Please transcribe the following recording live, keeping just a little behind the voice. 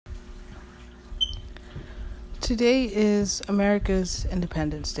Today is America's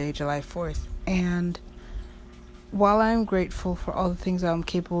Independence Day, July 4th, and while I'm grateful for all the things I'm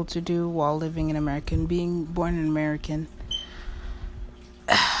capable to do while living in America and being born an American,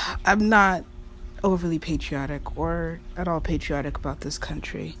 I'm not overly patriotic or at all patriotic about this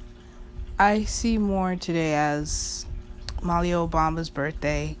country. I see more today as Malia Obama's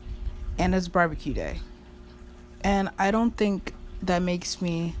birthday and as barbecue day. And I don't think that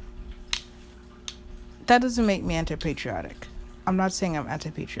doesn't make me anti-patriotic. I'm not saying I'm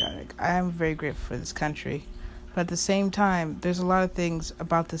anti-patriotic. I am very grateful for this country. But at the same time, there's a lot of things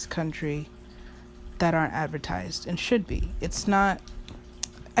about this country that aren't advertised and should be. It's not...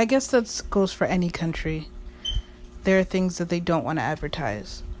 I guess that goes for any country. There are things that they don't want to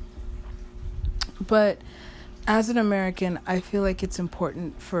advertise. But as an American, I feel like it's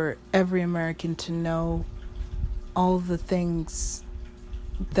important for every American to know all the things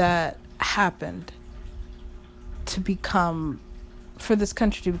that happened for this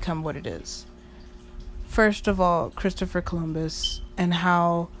country to become what it is. First of all, Christopher Columbus, and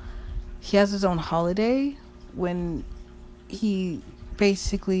how he has his own holiday when he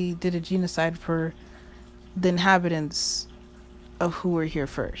basically did a genocide for the inhabitants of who were here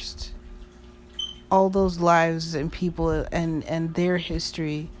first. All those lives and people and their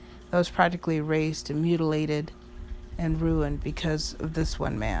history that was practically erased and mutilated and ruined because of this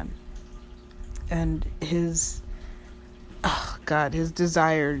one man. And his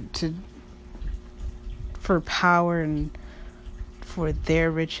desire for power and for their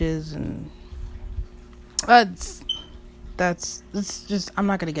riches, and it's just, I'm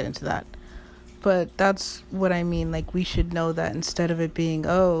not going to get into that. But that's what I mean. Like, we should know that instead of it being,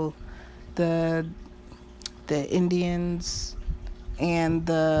 the Indians and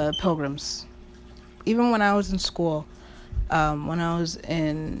the Pilgrims. Even when I was in school, when I was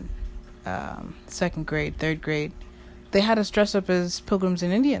in second grade, third grade, they had us dress up as Pilgrims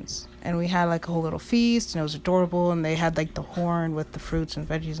and Indians. And we had like a whole little feast, and it was adorable, and they had like the horn with the fruits and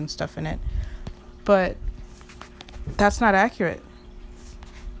veggies and stuff in it. But that's not accurate.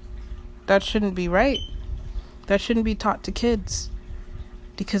 That shouldn't be right. That shouldn't be taught to kids,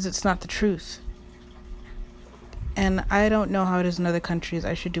 because it's not the truth. And I don't know how it is in other countries.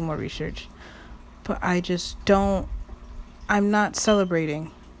 I should do more research. But I'm not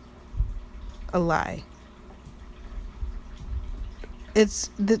celebrating a lie.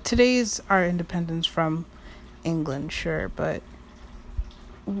 Today's our independence from England, sure, but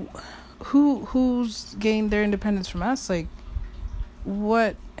who's gained their independence from us? Like,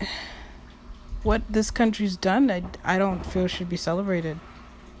 what this country's done, I don't feel should be celebrated.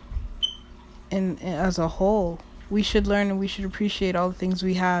 And as a whole, we should learn and we should appreciate all the things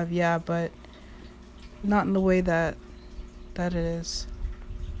we have, yeah, but not in the way that it is.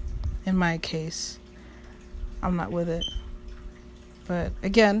 In my case, I'm not with it. But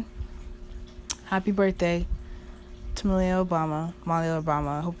again, happy birthday to Malia Obama.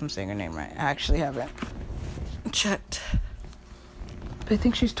 I hope I'm saying her name right. I actually haven't checked. But I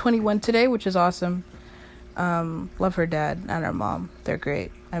think she's 21 today, which is awesome. Love her dad and her mom. They're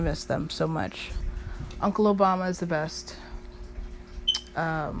great. I miss them so much. Uncle Obama is the best.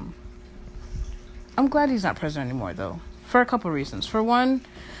 I'm glad he's not president anymore, though, for a couple reasons. For one,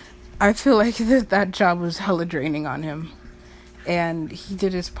 I feel like that job was hella draining on him. And he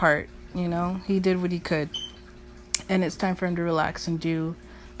did his part, he did what he could. And it's time for him to relax and do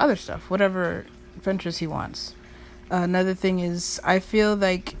other stuff, whatever ventures he wants. Another thing is, I feel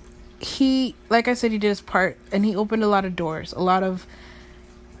like like I said, he did his part, and he opened a lot of doors. A lot of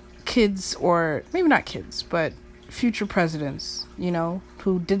kids, or maybe not kids, but future presidents,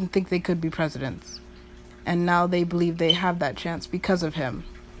 who didn't think they could be presidents. And now they believe they have that chance because of him.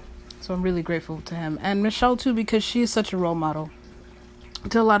 So I'm really grateful to him. And Michelle, too, because she is such a role model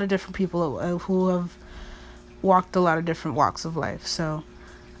to a lot of different people who have walked a lot of different walks of life. So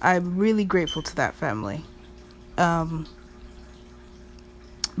I'm really grateful to that family.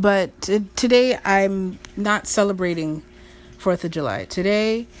 But today I'm not celebrating 4th of July.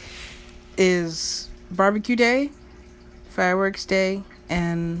 Today is barbecue day, fireworks day,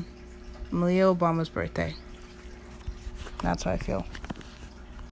 and Malia Obama's birthday. That's how I feel.